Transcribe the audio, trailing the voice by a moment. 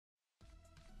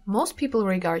Most people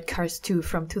regard Cars 2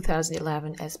 from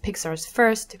 2011 as Pixar's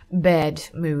first bad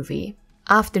movie.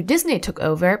 After Disney took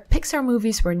over, Pixar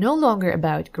movies were no longer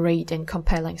about great and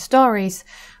compelling stories,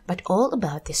 but all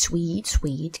about the sweet,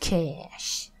 sweet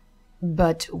cash.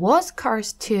 But was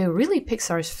Cars 2 really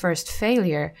Pixar's first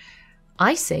failure?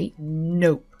 I say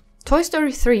nope. Toy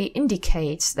Story 3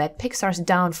 indicates that Pixar's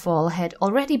downfall had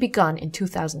already begun in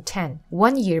 2010,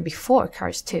 1 year before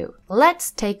Cars 2.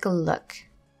 Let's take a look.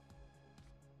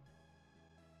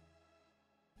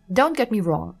 Don't get me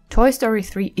wrong, Toy Story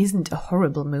 3 isn't a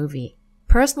horrible movie.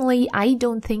 Personally, I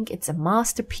don't think it's a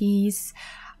masterpiece,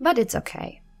 but it's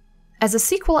okay. As a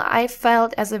sequel, I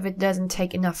felt as if it doesn't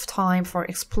take enough time for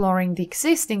exploring the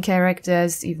existing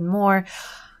characters even more,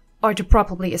 or to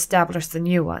properly establish the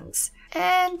new ones.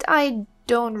 And I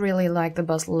don't really like the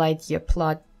Buzz Lightyear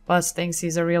plot. Buzz thinks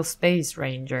he's a real space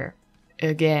ranger.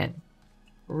 Again.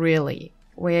 Really.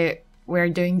 We're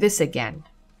doing this again.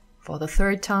 For the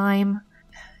third time.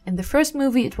 In the first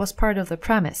movie, it was part of the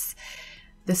premise.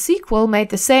 The sequel made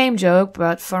the same joke,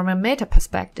 but from a meta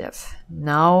perspective.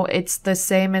 Now it's the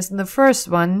same as in the first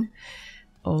one,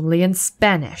 only in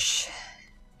Spanish.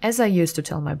 As I used to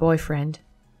tell my boyfriend,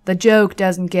 the joke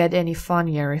doesn't get any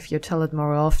funnier if you tell it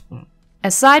more often.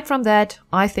 Aside from that,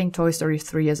 I think Toy Story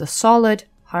 3 is a solid,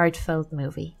 heartfelt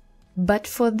movie. But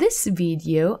for this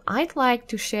video, I'd like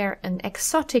to share an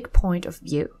exotic point of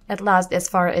view, at last as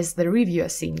far as the reviewer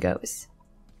scene goes.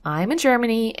 I'm in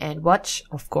Germany and watch,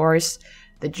 of course,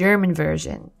 the German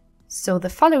version. So the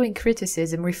following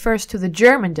criticism refers to the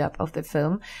German dub of the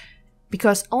film,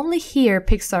 because only here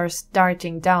Pixar's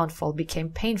starting downfall became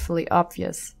painfully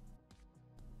obvious.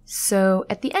 So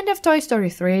at the end of Toy Story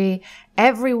 3,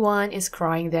 everyone is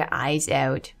crying their eyes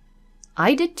out.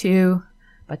 I did too,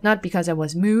 but not because I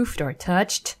was moved or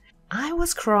touched. I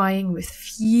was crying with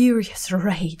furious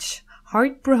rage,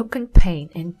 heartbroken pain,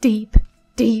 and deep,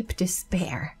 deep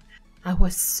despair. I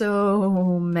was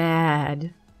so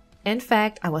mad. In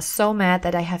fact, I was so mad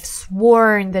that I have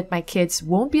sworn that my kids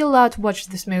won't be allowed to watch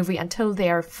this movie until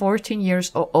they are 14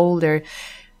 years or older.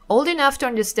 Old enough to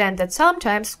understand that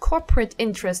sometimes corporate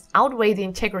interests outweigh the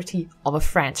integrity of a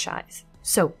franchise.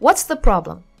 So, what's the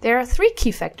problem? There are 3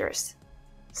 key factors.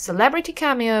 Celebrity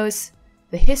cameos,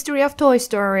 the history of Toy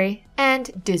Story,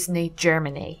 and Disney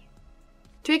Germany.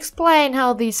 To explain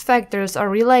how these factors are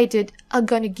related, I'm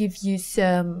gonna give you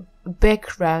some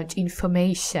background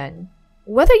information.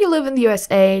 Whether you live in the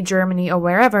USA, Germany, or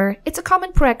wherever, it's a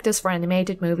common practice for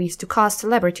animated movies to cast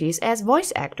celebrities as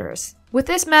voice actors. With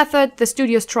this method, the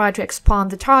studios try to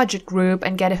expand the target group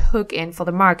and get a hook in for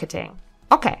the marketing.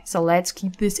 Okay, so let's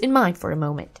keep this in mind for a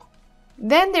moment.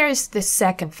 Then there's the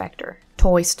second factor,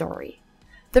 Toy Story.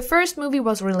 The first movie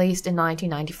was released in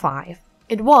 1995.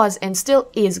 It was and still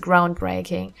is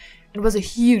groundbreaking. It was a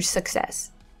huge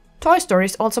success. Toy Story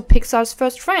is also Pixar's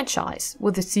first franchise,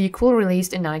 with the sequel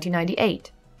released in 1998.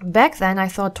 Back then I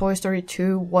thought Toy Story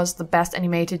 2 was the best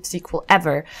animated sequel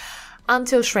ever,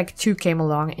 until Shrek 2 came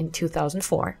along in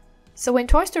 2004. So when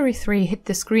Toy Story 3 hit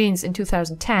the screens in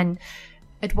 2010,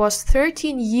 it was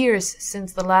 13 years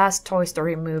since the last Toy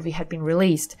Story movie had been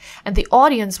released, and the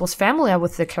audience was familiar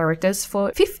with the characters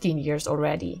for 15 years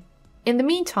already. In the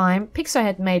meantime, Pixar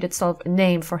had made itself a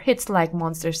name for hits like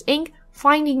Monsters Inc.,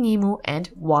 Finding Nemo, and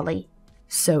Wall-E.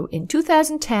 So in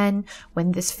 2010,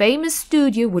 when this famous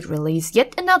studio would release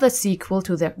yet another sequel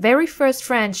to their very first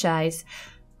franchise,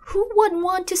 who wouldn't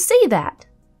want to see that?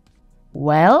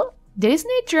 Well,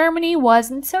 Disney Germany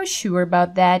wasn't so sure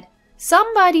about that.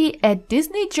 Somebody at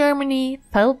Disney Germany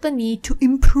felt the need to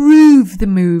improve the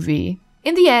movie.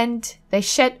 In the end, they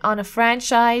shed on a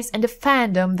franchise and a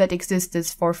fandom that existed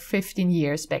for 15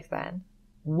 years back then.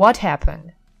 What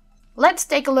happened? Let's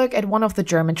take a look at one of the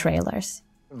German trailers.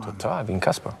 Total, wie ein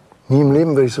Kasper. Nie im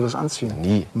Leben würde ich sowas anziehen.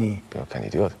 Nie. Nie. Bin doch kein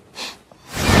Idiot.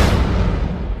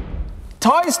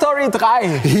 Toy Story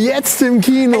 3! Jetzt im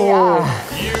Kino! Ja.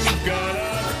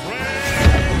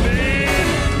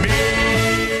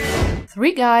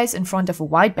 3 guys in front of a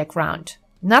white background.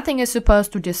 Nothing is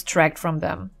supposed to distract from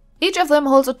them. Each of them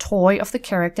holds a toy of the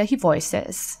character he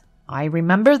voices. I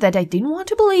remember that I didn't want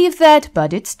to believe that,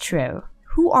 but it's true.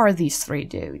 Who are these 3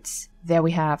 dudes? There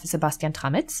we have Sebastian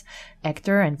Tramitz,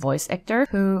 actor and voice actor,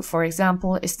 who, for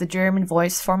example, is the German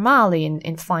voice for Marley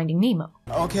in Finding Nemo.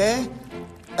 Okay.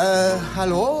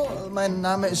 Hallo, mein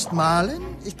Name ist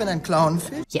Marlin. Ich bin ein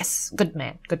Clownfisch. Yes, good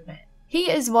man, good man.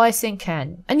 He is voicing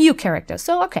Ken, a new character,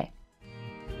 so okay.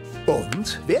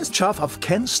 Und wer ist scharf auf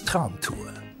Kens Traumtour?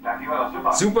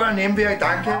 Super, nehmen wir,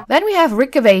 danke. Then we have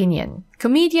Rick KAVANIAN.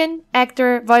 Comedian,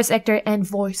 actor, voice actor, and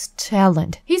voice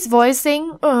talent. He's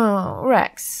voicing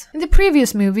Rex. In the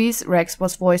previous movies, Rex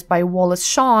was voiced by Wallace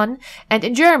Shawn and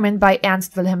in German by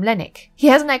Willy Lenik. He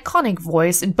has an iconic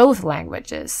voice in both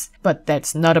languages. But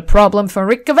that's not a problem for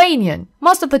Rick KAVANIAN.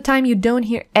 Most of the time you don't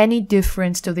hear any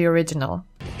difference to the original.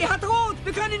 Hat rot,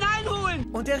 wir können ihn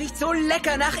einholen. Und riecht so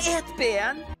lecker nach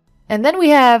Erdbeeren. And then we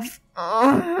have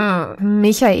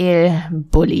Michael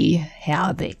Bully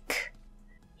Herbig.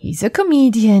 He's a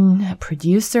comedian, a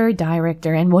producer,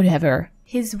 director, and whatever.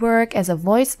 His work as a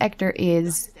voice actor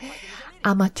is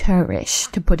amateurish,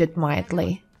 to put it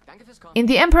mildly. In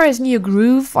The Emperor's New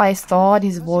Groove, I thought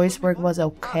his voice work was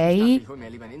okay.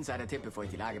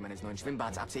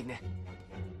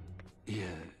 Ihr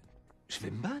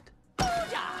Schwimmbad?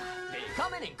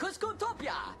 Willkommen in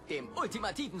Cusco-topia, dem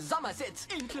ultimativen Sommersitz,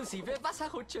 inklusive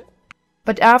Wasserrutsche.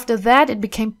 But after that, it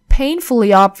became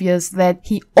painfully obvious that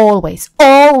he always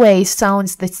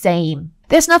sounds the same.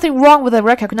 There's nothing wrong with a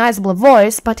recognizable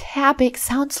voice, but Herbig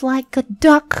sounds like a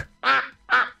duck.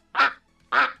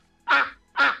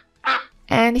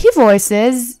 And he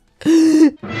voices...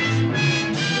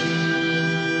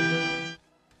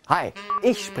 Hi,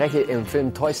 ich spreche im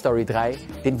Film Toy Story 3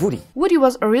 den Woody. Woody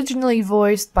was originally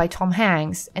voiced by Tom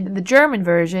Hanks and in the German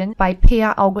version by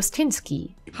Per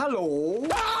Augustinski. Hallo?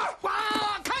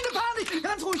 Keine Panik!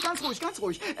 Ganz ruhig, ganz ruhig, ganz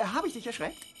ruhig. Habe ich dich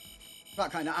erschreckt? War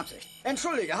keine Absicht.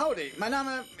 Entschuldige, howdy. Mein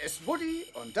Name ist Woody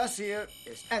und das hier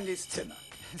ist Andys Zimmer.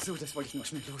 So, das wollte ich nur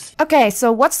schnell los. Okay,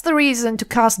 so what's the reason to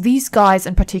cast these guys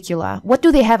in particular? What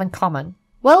do they have in common?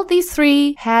 Well, these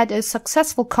three had a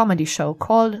successful comedy show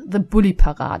called The Bully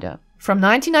Parade from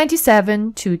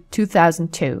 1997 to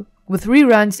 2002, with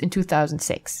reruns in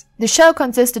 2006. The show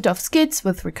consisted of skits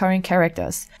with recurring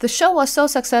characters. The show was so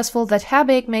successful that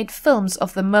Herbig made films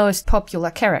of the most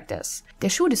popular characters. Der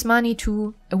Schuh des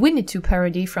Manitou, a Winnetou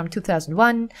parody from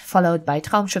 2001, followed by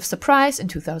Traumschiff Surprise in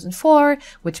 2004,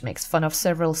 which makes fun of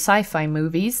several sci-fi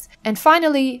movies, and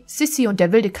finally Sissi und der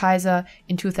wilde Kaiser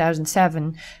in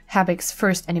 2007, Herbig's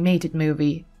first animated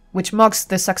movie, which mocks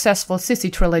the successful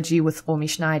Sissi trilogy with Romy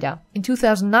Schneider. In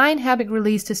 2009, Herbig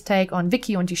released his take on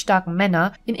Vicky und die starken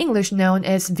Männer, in English known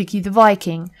as Vicky the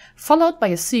Viking, followed by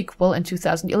a sequel in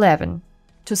 2011.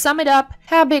 To sum it up,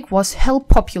 Herbig was hell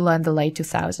popular in the late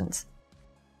 2000s.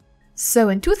 So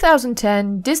in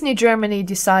 2010, Disney Germany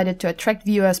decided to attract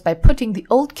viewers by putting the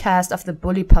old cast of the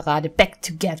Bully Parade back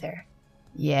together.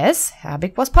 Yes,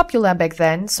 Herbig was popular back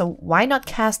then, so why not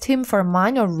cast him for a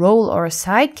minor role or a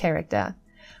side character?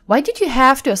 Why did you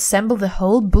have to assemble the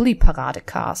whole Bully Parade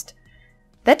cast?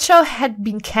 That show had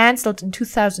been cancelled in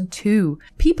 2002.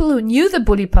 People who knew the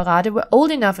Bully Parade were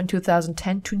old enough in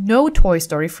 2010 to know Toy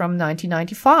Story from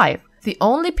 1995. The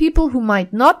only people who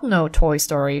might not know Toy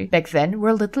Story back then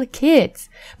were little kids.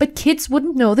 But kids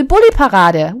wouldn't know the Bully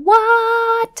Parade.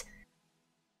 What?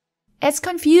 As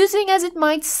confusing as it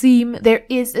might seem, there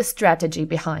is a strategy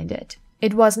behind it.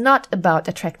 It was not about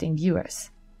attracting viewers.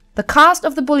 The cast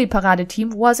of the Bully Parade team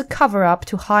was a cover-up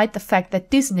to hide the fact that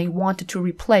Disney wanted to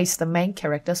replace the main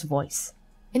character's voice.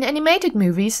 In animated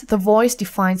movies, the voice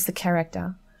defines the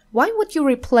character. Why would you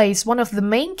replace one of the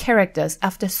main characters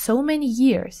after so many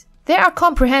years? There are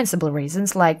comprehensible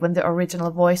reasons, like when the original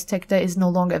voice actor is no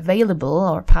longer available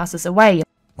or passes away.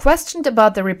 Questioned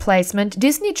about the replacement,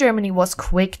 Disney Germany was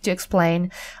quick to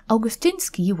explain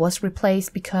Augustinski was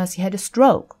replaced because he had a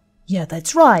stroke. Yeah,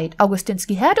 that's right,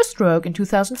 Augustinski had a stroke in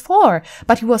 2004,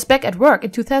 but he was back at work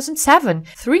in 2007,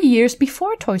 3 years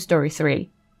before Toy Story 3.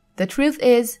 The truth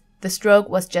is, the stroke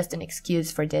was just an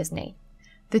excuse for Disney.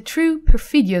 The true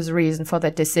perfidious reason for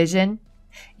that decision: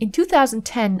 in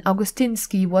 2010,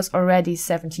 Augustinski was already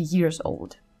 70 years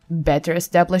old. Better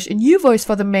establish a new voice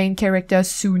for the main character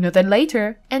sooner than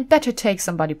later, and better take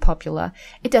somebody popular.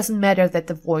 It doesn't matter that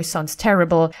the voice sounds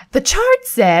terrible. The chart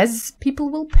says people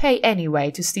will pay anyway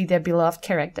to see their beloved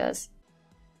characters.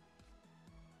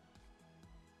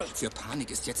 Für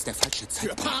Panik ist jetzt der falsche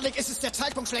Zeitpunkt. Für Panik ist es der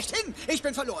Zeitpunkt schlechthin. Ich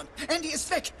bin verloren. Andy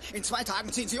ist weg. In 2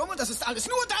 Tagen ziehen sie um und das ist alles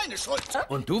nur deine Schuld.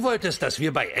 Und du wolltest, dass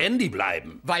wir bei Andy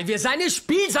bleiben. Weil wir seine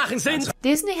Spielsachen sind.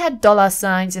 Disney had dollar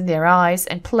signs in their eyes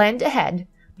and planned ahead.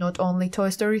 Not only Toy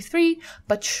Story 3,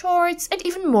 but shorts and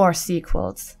even more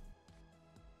sequels.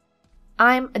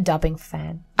 I'm a dubbing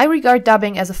fan. I regard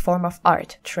dubbing as a form of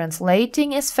art,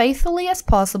 translating as faithfully as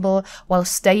possible while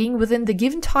staying within the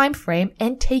given time frame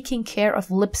and taking care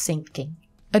of lip syncing.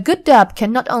 A good dub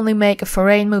can not only make a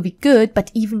foreign movie good,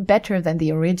 but even better than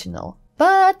the original.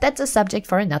 But that's a subject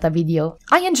for another video.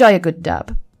 I enjoy a good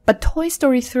dub. But Toy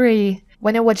Story 3,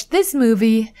 when I watch this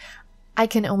movie, I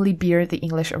can only bear the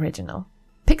English original.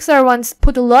 Pixar once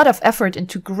put a lot of effort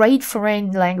into great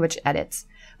foreign language edits.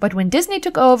 But when Disney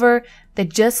took over, they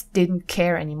just didn't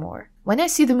care anymore. When I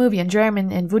see the movie in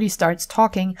German and Woody starts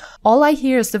talking, all I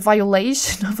hear is the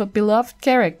violation of a beloved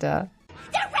character.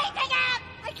 They're raping him!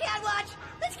 I can't watch!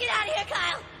 Let's get out of here,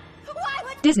 Kyle! Why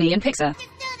would Disney and Pixar. do this?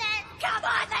 Come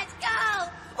on, let's go!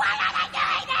 Why are they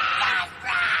doing this?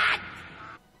 Run!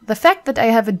 The fact that I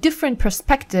have a different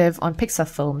perspective on Pixar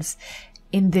films,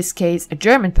 in this case a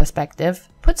German perspective,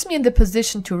 puts me in the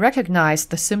position to recognize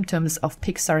the symptoms of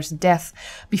Pixar's death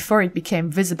before it became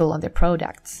visible on their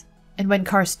products. And when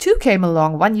Cars 2 came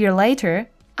along 1 year later,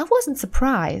 I wasn't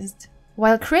surprised.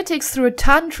 While critics threw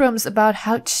tantrums about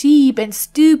how cheap and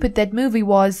stupid that movie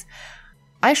was,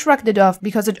 I shrugged it off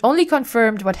because it only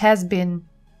confirmed what had been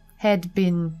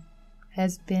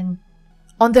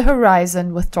on the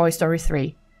horizon with Toy Story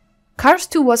 3. Cars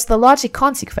 2 was the logic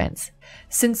consequence,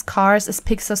 since Cars is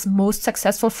Pixar's most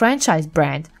successful franchise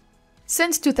brand.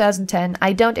 Since 2010,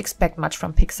 I don't expect much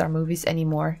from Pixar movies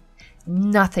anymore.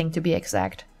 Nothing, to be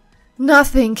exact.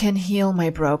 Nothing can heal my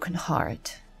broken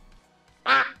heart.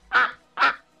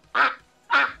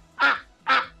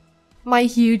 My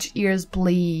huge ears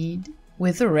bleed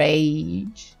with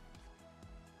rage.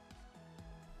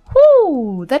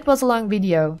 Whew, that was a long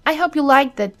video. I hope you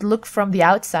liked that look from the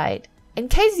outside. In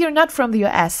case you're not from the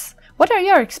US, what are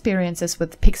your experiences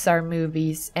with Pixar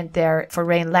movies and their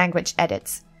foreign language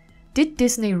edits? Did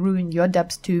Disney ruin your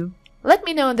dubs too? Let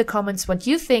me know in the comments what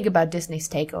you think about Disney's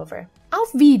takeover.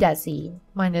 Auf Wiedersehen,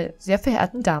 meine sehr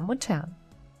verehrten Damen und Herren.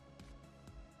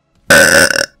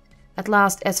 At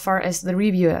last, as far as the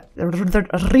reviewer.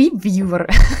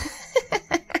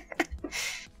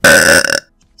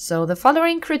 So the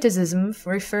following criticism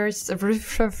refers.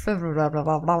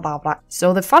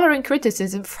 So the following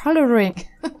criticism following.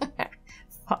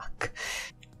 Fuck.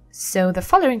 So the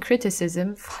following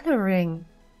criticism following.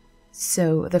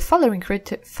 So the following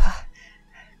criti.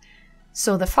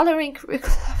 So the following.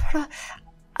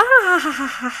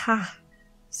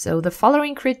 So the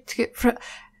following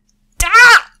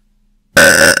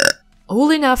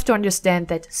old enough to understand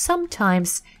that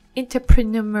sometimes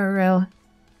entrepreneurial.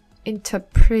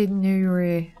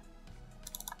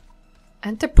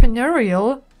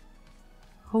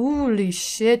 Holy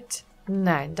shit.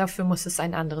 Nein, dafür muss es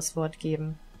ein anderes Wort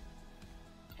geben.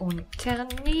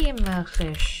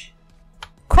 Unternehmerisch.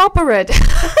 Corporate.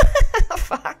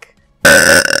 Fuck.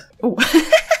 Oh.